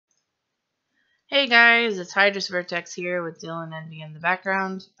Hey guys, it's Hydrus Vertex here with DylanEnvy in the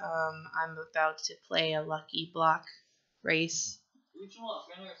background. I'm about to play a Lucky Block race. Which one,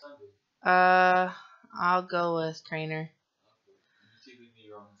 Craner or Sunday? I'll go with Craner.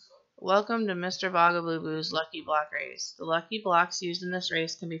 Welcome to Mr. Bogaboo-Boo's Lucky Block race. The Lucky Blocks used in this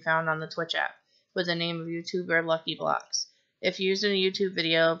race can be found on the Twitch app with the name of YouTuber Lucky Blocks. If used in a YouTube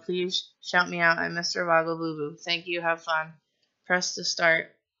video, please shout me out at Mr. Bogaboo-Boo. Thank you, have fun. Press to start.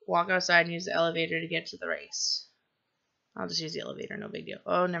 Walk outside and use the elevator to get to the race. I'll just use the elevator, no big deal.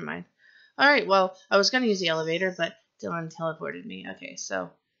 Oh, never mind. Alright, well, I was going to use the elevator, but Dylan teleported me. Okay, so,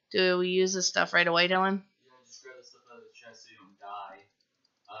 do we use this stuff right away, Dylan? Yeah, just grab the stuff out of the chest so you don't die.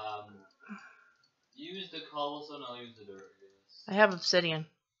 Use the cobblestone, I'll use the dirt, I guess. I have obsidian.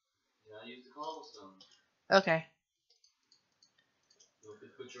 Yeah, use the cobblestone. Okay. You have to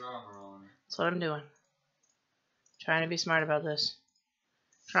put your armor on. That's what I'm doing. Trying to be smart about this.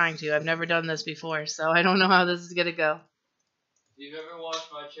 Trying to. I've never done this before, so I don't know how this is gonna go. If you've ever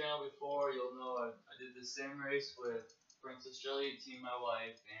watched my channel before, you'll know I did the same race with Princess Jelly, Team My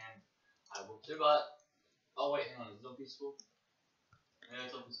Wife, and I whooped her butt. Oh wait, hang on, is it peaceful? Yeah,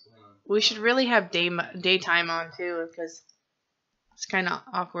 it's peaceful, hang on. We should really have daytime on too, because it's kind of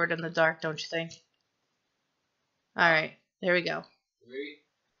awkward in the dark, don't you think? Alright, there we go. 3,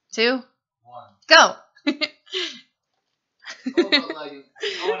 2, 1. go!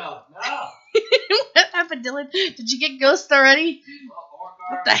 Oh, no. No! What happened, Dylan? Did you get ghost already?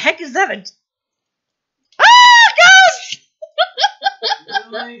 What the heck is that? Ghost!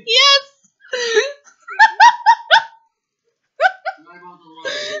 Really? Yes!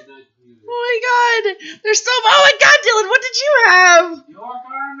 Oh my god! There's so. Oh my god, Dylan, what did you have? York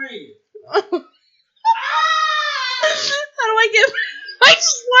Army! How do I get. I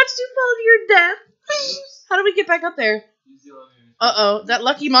just watched you fall to your death. How do we get back up there? Uh-oh, that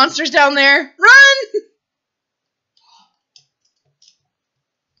lucky monster's down there. Run!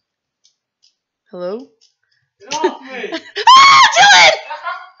 Hello? Get off me!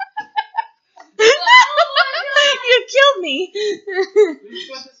 Dylan! You killed me. You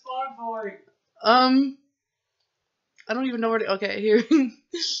got the spawn point. I don't even know where to. Okay, here.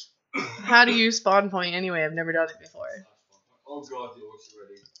 How do you spawn point anyway? I've never done it before. Oh god, the orcs are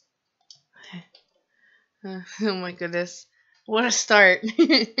ready. Oh my goodness. What a start. Don't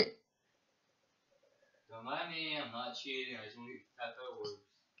mind me, I'm not cheating, I just want to get cat that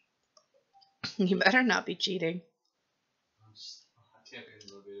works. You better not be cheating. I can't be in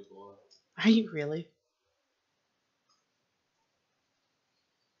the elevator block. Are you really?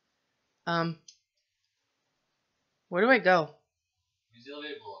 Where do I go? Use the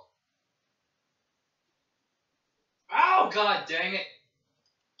elevator block. Ow, god dang it!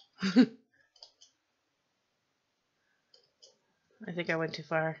 I think I went too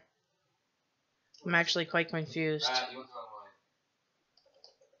far. I'm actually quite confused. You went the wrong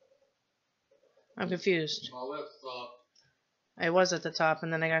way. I'm confused. All the way up the top. I was at the top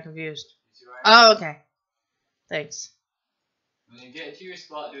and then I got confused. You see right? Oh, okay. Thanks. When you get to your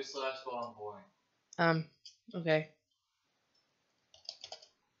spot, do a slash spawn point. Okay.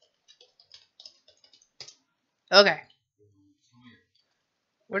 Okay.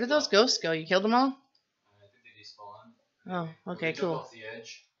 Where did those ghosts go? You killed them all? I think they despawned. Oh, okay, cool. Off the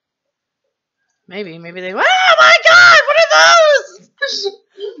edge. Maybe they. Oh my God! What are those?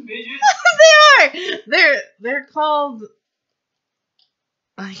 They are. They're called.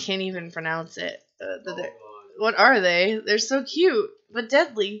 I can't even pronounce it. What are they? They're so cute, but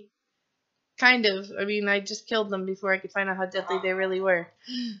deadly. Kind of. I mean, I just killed them before I could find out how deadly they really were.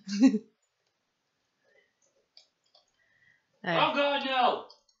 Oh god, no!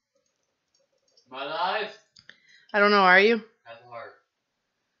 Am I alive? I don't know. Are you? At the heart.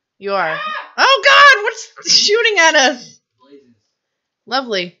 You are. Oh God! What's shooting at us? Blazes.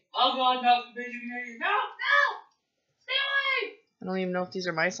 Lovely. Oh god, no! No! No! Stay away! I don't even know if these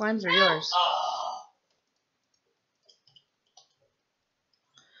are my slimes or yours.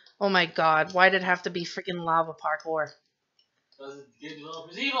 Oh my god, why did it have to be freaking lava parkour? Because the game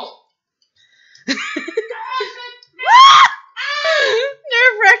developer's evil!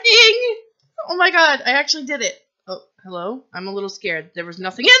 Nerve-wracking! Oh my god, I actually did it. Oh, hello? I'm a little scared. There was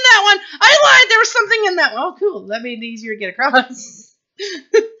nothing in that one! I lied! There was something in that one! Oh, cool. That made it easier to get across.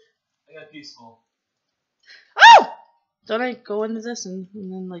 I got peaceful. Oh! Don't I go into this and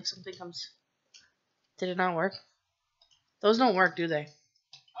then, like, something comes... Did it not work? Those don't work, do they?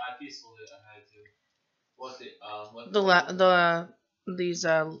 Peaceful, I had to. What These,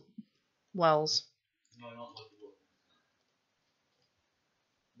 wells. No, not what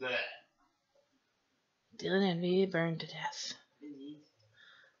the DylanEnvy burned to death.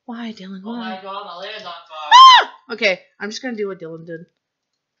 Why, Dylan? Oh Why? my god, my land's on fire. Ah! Okay, I'm just gonna do what Dylan did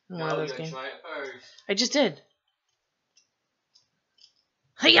in one of No, you those gotta games. try it first. I just did.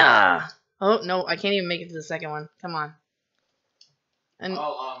 Hiya! Oh no, I can't even make it to the second one. Come on. And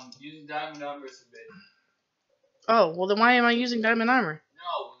using diamond armor is forbidden. oh, well then why am I using diamond armor?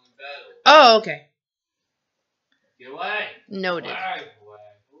 No, when we battle. Oh, okay. Get away. Noted. Away.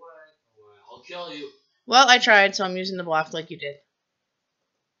 I'll kill you. Well, I tried, so I'm using the block like you did.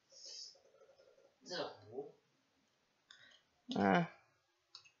 Is that a hole? Uh, I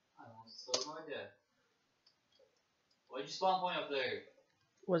almost stole my death. Why'd you spawn point up there?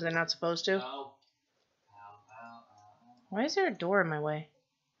 was I not supposed to? No. Ow. Why is there a door in my way?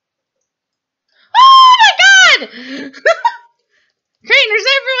 Oh my god! Craters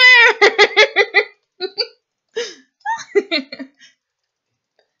everywhere!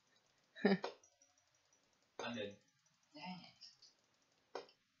 I'm dead. Dang it.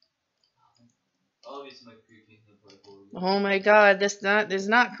 I'll be some creepy for Oh my god, this is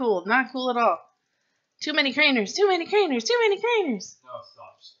not cool. Not cool at all. Too many craters, too many craters, too many craters. No,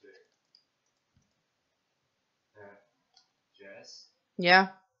 stop. Spit. Jess? Yeah.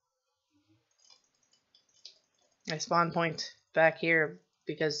 I spawn point back here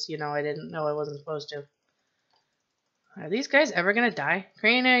because, you know, I didn't know I wasn't supposed to. Are these guys ever gonna die?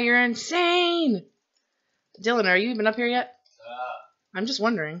 Crana, you're insane! Dylan, are you even up here yet? I'm just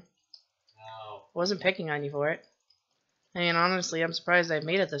wondering. No. I wasn't picking on you for it. I mean, honestly, I'm surprised I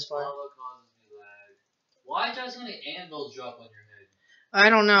made it this far. Lava causes me lag. Why does an anvil drop on your head? I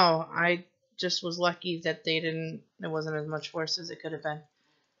don't know. I just was lucky that it wasn't as much force as it could have been.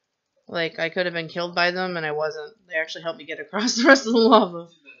 Like, I could have been killed by them, and I wasn't. They actually helped me get across the rest of the lava.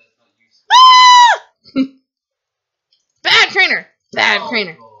 Ah! Bad Craner! Bad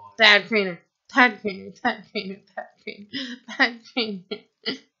Craner! Bad Craner! Bad Craner! Bad Craner! Bad Craner! Bad Craner!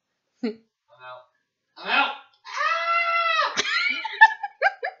 I'm out! Ah!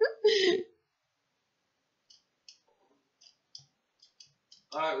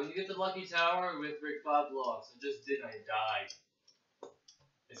 Alright, when you get the lucky tower with Rick 5 blocks, I just did, I died.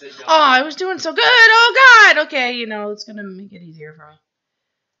 It said Oh, I was doing so good! Oh god! Okay, you know, it's gonna make it easier for me.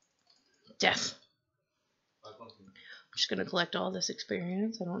 Death. I'm just gonna collect all this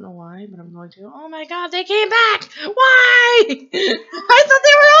experience. I don't know why, but I'm going to. Oh my god, they came back! Why? I thought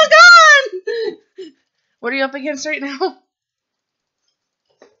they were all gone! What are you up against right now?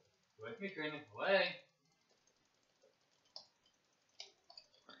 With me, Crane, away.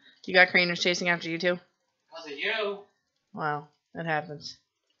 You got craners chasing after you too? Because of you. Wow, that happens.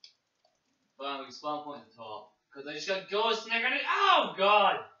 Fine, we can spawn point at the top. Because I just got ghost and they're gonna. Oh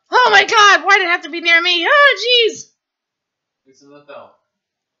god! Oh my god, why did it have to be near me? Oh jeez! It's in the fell.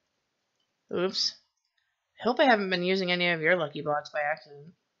 Oops. I hope I haven't been using any of your lucky blocks by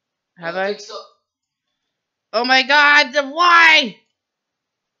accident. Have I? Think so. Oh my god, why? I'm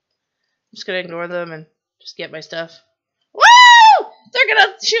just gonna ignore them and just get my stuff. Woo! They're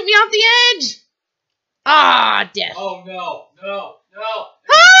gonna shoot me off the edge! Ah, death. Oh no, no, no!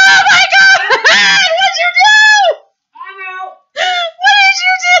 Oh my god! What'd you do? I'm out! What did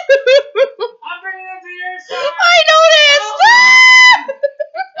you do? I'm bringing them to your side! I noticed!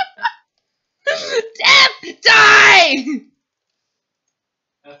 Death! Die!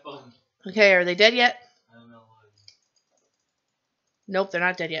 Have fun. Okay, are they dead yet? I don't know what. Nope, they're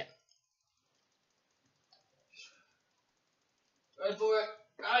not dead yet. Run for it!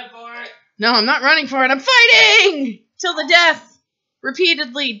 Run for it! No, I'm not running for it. I'm fighting! Till the death.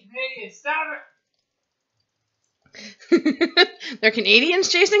 Repeatedly. Canadian, stop it! They're Canadians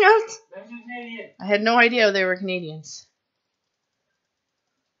chasing us? They're Canadian. I had no idea they were Canadians.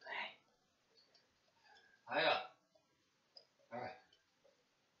 Hang up. Alright.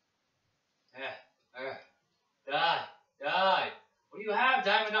 Yeah, alright. Die. Die. What do you have?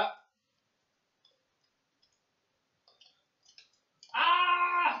 Diamond up.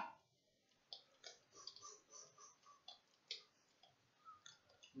 Ah!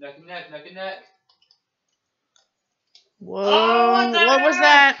 Neck and neck, neck and neck. Whoa, Oh, what was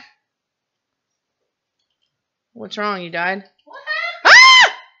that? What's wrong? You died? What?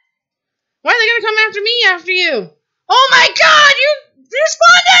 Ah! Why are they gonna come after me after you? Oh my god, you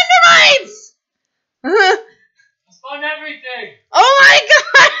spawned endermites! I spawned everything! Oh my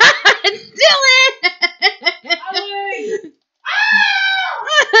god! Dylan!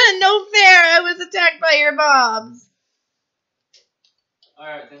 Ah! No fair, I was attacked by your mobs.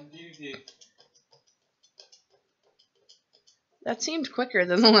 Alright, then DDT. That seemed quicker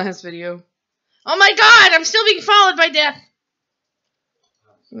than the last video. Oh my god, I'm still being followed by death.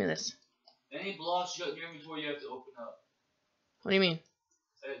 Give me this. Any blocks you got in your inventory you have to open up. What do you mean?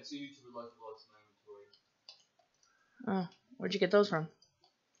 I had 2 YouTuber Lucky Blocks in my inventory. Oh, where'd you get those from?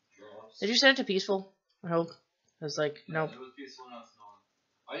 Drops. Did you set it to peaceful? I hope. I was like, Yeah, nope. it was peaceful enough to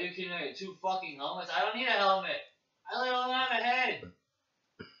know. Are you kidding me? 2 fucking helmets? I don't need a helmet. I literally have a head.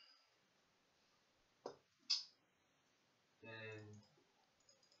 And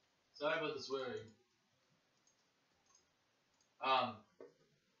sorry about the swearing.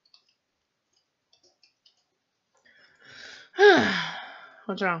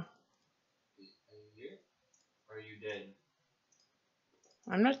 What's wrong? Are you here? Or are you dead?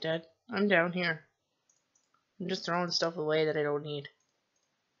 I'm not dead. I'm down here. I'm just throwing stuff away that I don't need.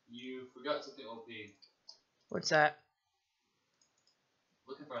 You forgot something OP. What's that?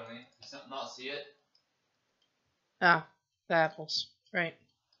 Look in front of me. You not see it? Ah, the apples. Right.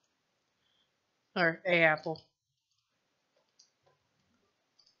 Or a apple.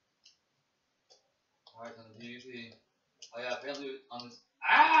 Alright, on the PvP. Oh yeah, apparently on this.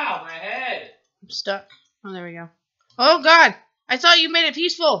 Ow! My head! I'm stuck. Oh, there we go. Oh, God! I thought you made it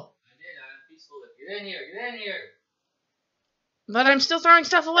peaceful! I did, I'm peaceful. Get in here, get in here! But I'm still throwing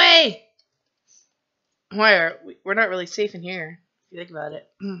stuff away! Why are we're not really safe in here, if you think about it.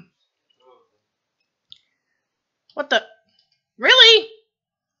 What the? Really?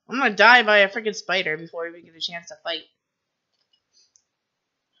 I'm gonna die by a freaking spider before we even get a chance to fight.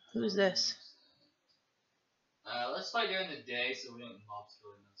 Who's this? Let's fight during the day so we don't get mobs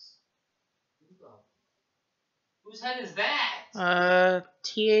killing us. Whose head is that?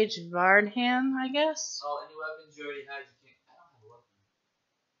 T.H. Vardhan, I guess? Oh, any weapons you already had, you can't. I don't have a weapon.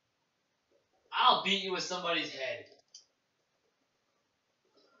 I'll beat you with somebody's head.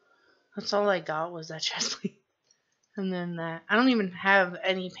 That's all I got was that chest plate. And then that. I don't even have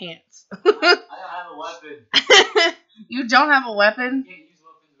any pants. I don't have a weapon. You don't have a weapon? You can't use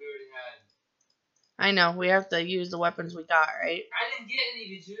weapons we already had. I know. We have to use the weapons we got, right? I didn't get any,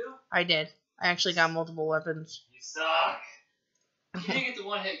 did you? I did. I actually got multiple weapons. You suck. You didn't get the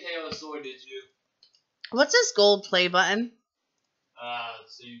one-hit KO sword, did you? What's this gold play button?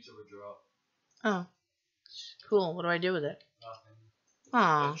 So YouTuber drop. Oh. Cool. What do I do with it? Nothing.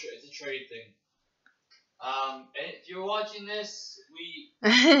 Aw. It's a trade thing. And if you're watching this,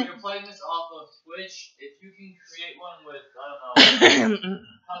 we're playing this off of Twitch. If you can create one with, I don't know,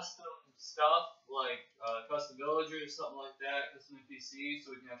 custom stuff, like custom villagers, something like that, custom NPCs,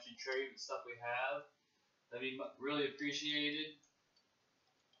 so we can actually trade with stuff we have, that'd be really appreciated.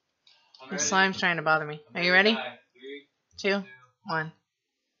 The slime's trying to bother me. Are you ready? 3, 2, 1.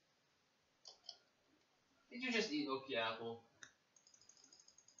 Did you just eat an Oki apple?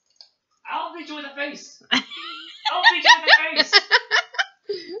 I'll beat you in the face! I'll beat you in the face!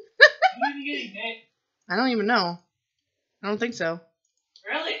 Are you even getting hit? I don't even know. I don't think so.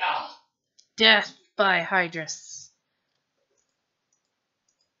 Really? Ah. Death by Hydrus.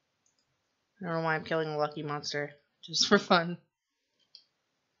 I don't know why I'm killing a lucky monster. Just for fun.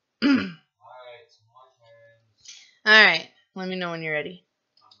 Alright, some more turns. Alright. Let me know when you're ready.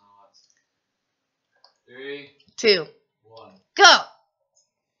 I'm not. 3, 2, 1. go!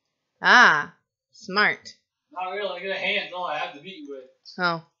 Ah. Smart. Not really. I got a hand. That's all I have to beat you with.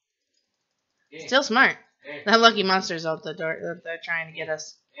 Oh. Yeah. Still smart. Yeah. That lucky monster's out the door. They're trying to get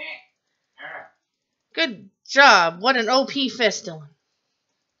us. Yeah. Good job. What an OP fist, Dylan.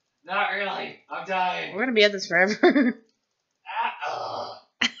 Not really. I'm dying. We're gonna be at this forever.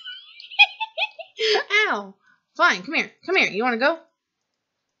 Ow. Fine. Come here. Come here. You wanna go?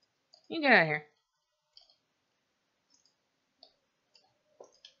 You get out of here.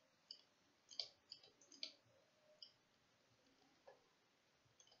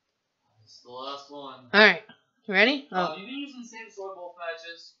 This is the last one. Alright. You ready? Oh, you've been using the same sword both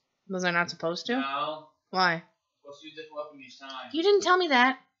matches? Was I not supposed to? No. Why? Supposed to use a different weapon each time. You didn't tell me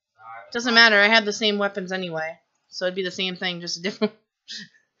that. Alright. Doesn't matter. I had the same weapons anyway. So it'd be the same thing, just a different.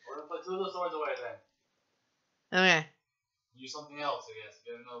 We're gonna put 2 of the swords away then. Okay. Use something else, I guess.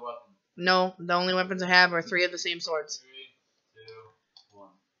 Get another weapon. No, the only weapons I have are 3 of the same swords.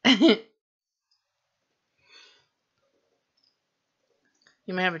 3, 2, 1.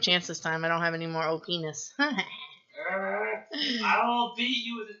 You might have a chance this time. I don't have any more OP-ness. I will beat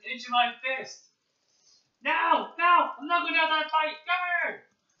you with an inch of my fist. No, I'm not going down that fight. Come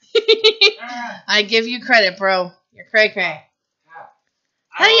here. I give you credit, bro. You're cray-cray.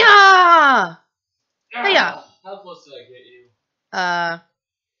 Hiya! Hiya! How close did I get you?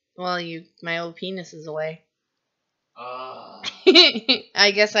 Well, my OP-ness is away. Uh,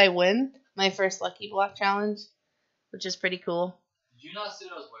 I guess I win my first Lucky Block challenge, which is pretty cool. did you not see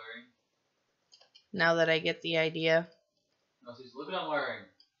what I was wearing? Now that I get the idea. No, see, look what I'm wearing.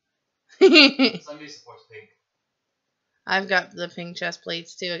 Somebody supports pink. I've got the pink chest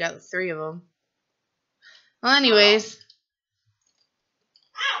plates too. I got 3 of them. Well, anyways.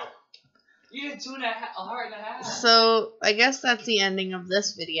 Ow! You did a heart and a half. So, I guess that's the ending of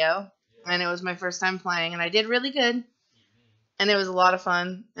this video. Yeah. And it was my first time playing, and I did really good. And it was a lot of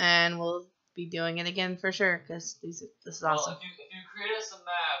fun, and we'll be doing it again for sure, because this is awesome. Well, if you create us a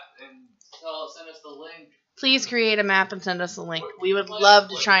map and send us the link. Please create a map and send us a link. We would love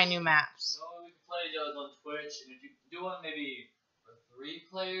to try new maps. No, we can play each other on Twitch, and if you do one maybe for 3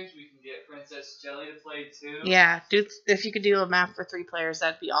 players, we can get Princess Jelly to play too. Yeah, if you could do a map for 3 players,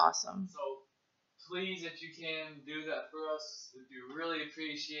 that'd be awesome. So please, if you can, do that for us. We'd be really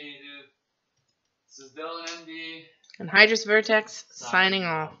appreciative. This is DylanEnvy. And Hydrus Vertex signing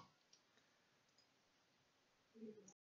off.